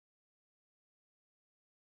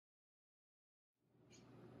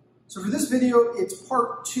So for this video, it's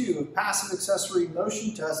part 2 of passive accessory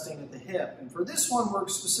motion testing at the hip. And for this one, we're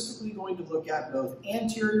specifically going to look at both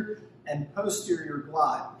anterior and posterior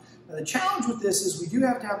glide. Now the challenge with this is we do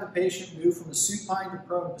have to have the patient move from a supine to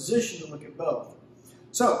prone position to look at both.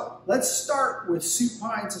 So let's start with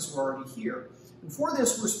supine since we're already here. And for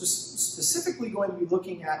this, we're specifically going to be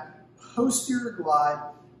looking at posterior glide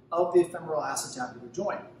of the femoral acetabular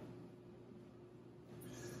joint.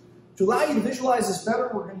 To allow you to visualize this better,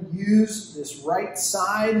 we're going to use this right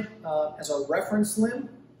side as our reference limb.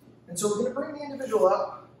 And so we're going to bring the individual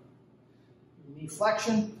up, knee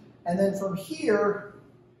flexion, and then from here,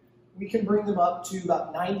 we can bring them up to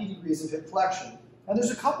about 90 degrees of hip flexion. Now there's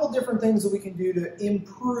a couple different things that we can do to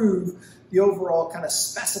improve the overall kind of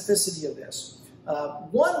specificity of this.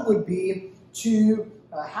 One would be to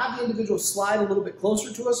have the individual slide a little bit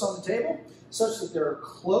closer to us on the table, such that they're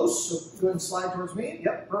close. So go ahead and slide towards me.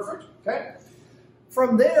 Yep, perfect. Okay.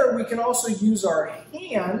 From there, we can also use our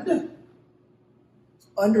hand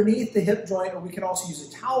underneath the hip joint, or we can also use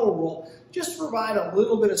a towel roll just to provide a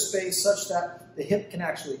little bit of space such that the hip can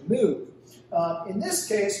actually move. In this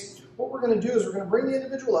case, what we're going to do is we're going to bring the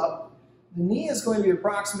individual up. The knee is going to be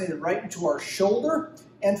approximated right into our shoulder,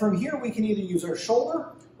 and from here we can either use our shoulder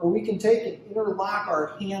or we can take and interlock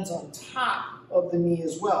our hands on top of the knee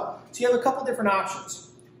as well. So you have a couple different options.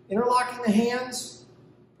 Interlocking the hands,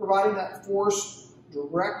 providing that force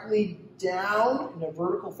directly down in a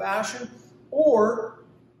vertical fashion, or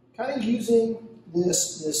kind of using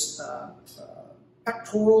this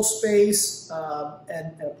pectoral space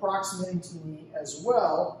and approximating to the knee as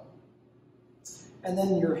well. And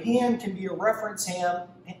then your hand can be a reference hand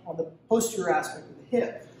on the posterior aspect of the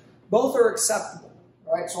hip. Both are acceptable.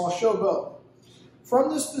 All right, so I'll show both. From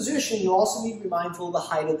this position, you also need to be mindful of the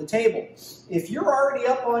height of the table. If you're already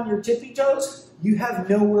up on your tippy toes, you have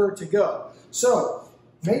nowhere to go. So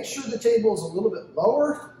make sure the table is a little bit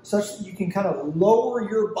lower, such that you can kind of lower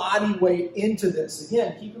your body weight into this.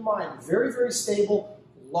 Again, keep in mind, very, very stable,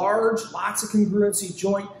 large, lots of congruency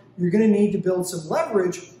joint. You're going to need to build some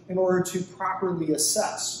leverage in order to properly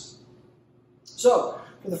assess. So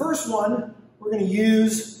for the first one, we're going to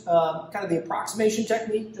use kind of the approximation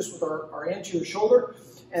technique just with our anterior shoulder,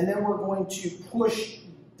 and then we're going to push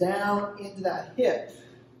down into that hip.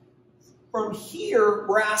 From here,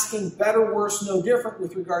 we're asking better, worse, no different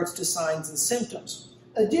with regards to signs and symptoms.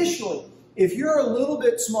 Additionally, if you're a little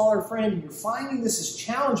bit smaller frame and you're finding this is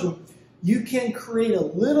challenging, you can create a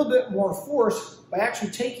little bit more force by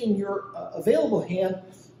actually taking your available hand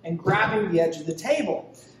and grabbing the edge of the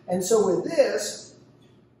table. And so with this,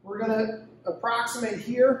 we're going to approximate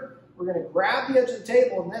here. We're going to grab the edge of the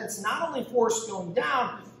table, and then it's not only force going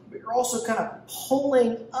down, but you're also kind of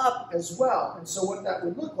pulling up as well. And so what that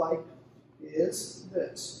would look like is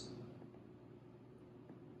this.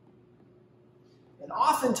 And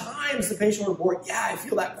oftentimes the patient will report, yeah, I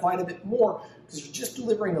feel that quite a bit more, because you're just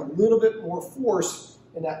delivering a little bit more force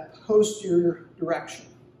in that posterior direction.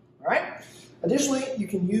 All right? Additionally, you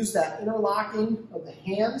can use that interlocking of the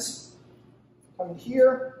hands coming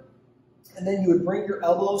here, and then you would bring your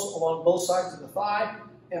elbows along both sides of the thigh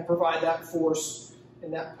and provide that force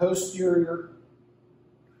in that posterior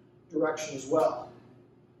direction as well.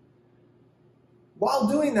 While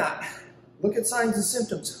doing that, look at signs and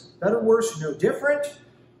symptoms. Better, worse, no different.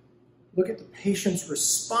 Look at the patient's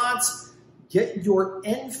response. Get your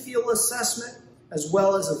end feel assessment as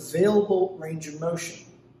well as available range of motion.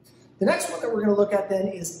 The next one that we're going to look at then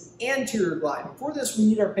is anterior glide. And for this, we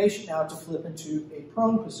need our patient now to flip into a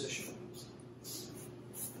prone position.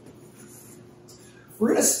 We're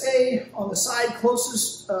going to stay on the side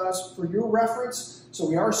closest for your reference. So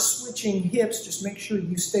we are switching hips. Just make sure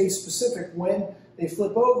you stay specific when they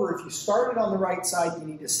flip over. If you started on the right side, you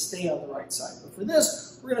need to stay on the right side. But for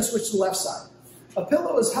this, we're going to switch to the left side. A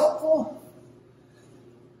pillow is helpful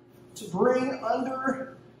to bring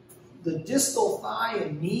under the distal thigh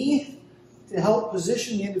and knee to help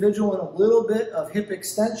position the individual in a little bit of hip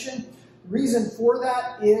extension. The reason for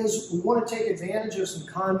that is we want to take advantage of some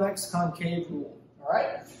convex-concave rule. All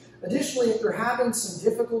right. Additionally, if they're having some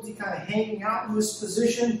difficulty kind of hanging out in this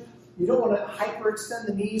position, you don't want to hyperextend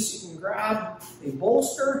the knees, so you can grab a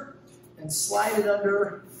bolster and slide it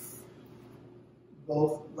under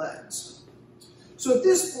both legs. So at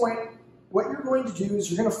this point, what you're going to do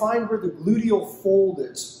is you're going to find where the gluteal fold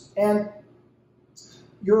is. And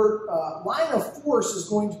your line of force is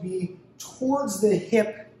going to be towards the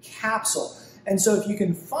hip capsule. And so if you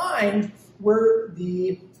can find where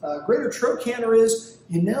the greater trochanter is,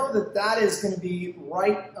 you know that that is going to be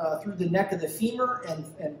right through the neck of the femur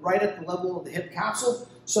and right at the level of the hip capsule.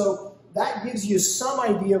 So that gives you some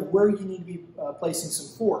idea of where you need to be placing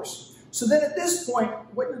some force. So then at this point,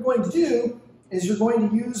 what you're going to do is you're going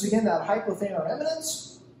to use, again, that hypothenar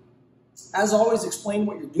eminence. As always, explain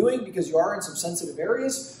what you're doing because you are in some sensitive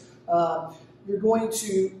areas. You're going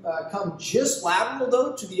to come just lateral,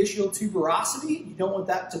 though, to the ischial tuberosity. You don't want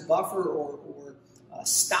that to buffer or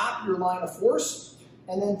stop your line of force.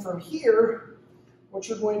 And then from here, what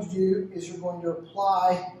you're going to do is you're going to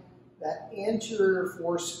apply that anterior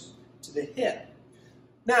force to the hip.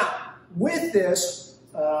 Now, with this,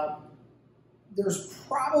 there's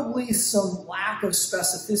probably some lack of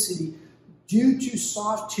specificity due to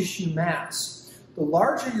soft tissue mass. The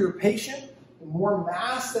larger your patient, the more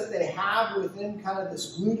mass that they have within kind of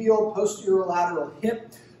this gluteal posterior lateral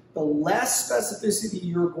hip, the less specificity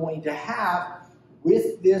you're going to have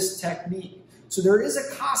with this technique. So there is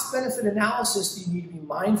a cost-benefit analysis that you need to be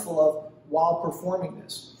mindful of while performing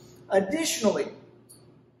this. Additionally,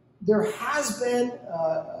 there has been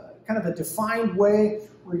kind of a defined way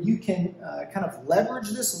where you can kind of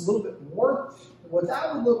leverage this a little bit more. What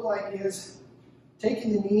that would look like is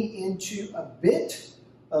taking the knee into a bit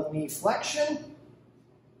of knee flexion,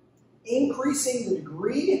 increasing the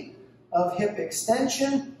degree of hip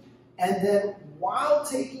extension, and then while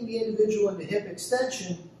taking the individual into hip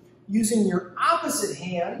extension, using your opposite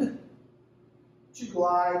hand to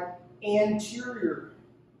glide anterior.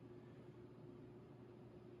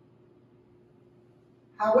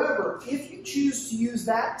 However, if you choose to use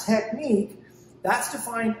that technique, that's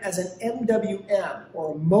defined as an MWM,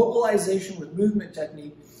 or a mobilization with movement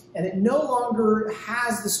technique, and it no longer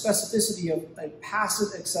has the specificity of a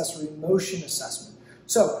passive accessory motion assessment.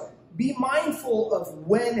 So be mindful of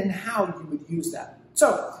when and how you would use that.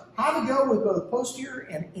 So have a go with both posterior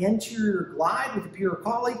and anterior glide with a peer or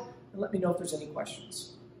colleague, and let me know if there's any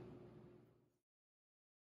questions.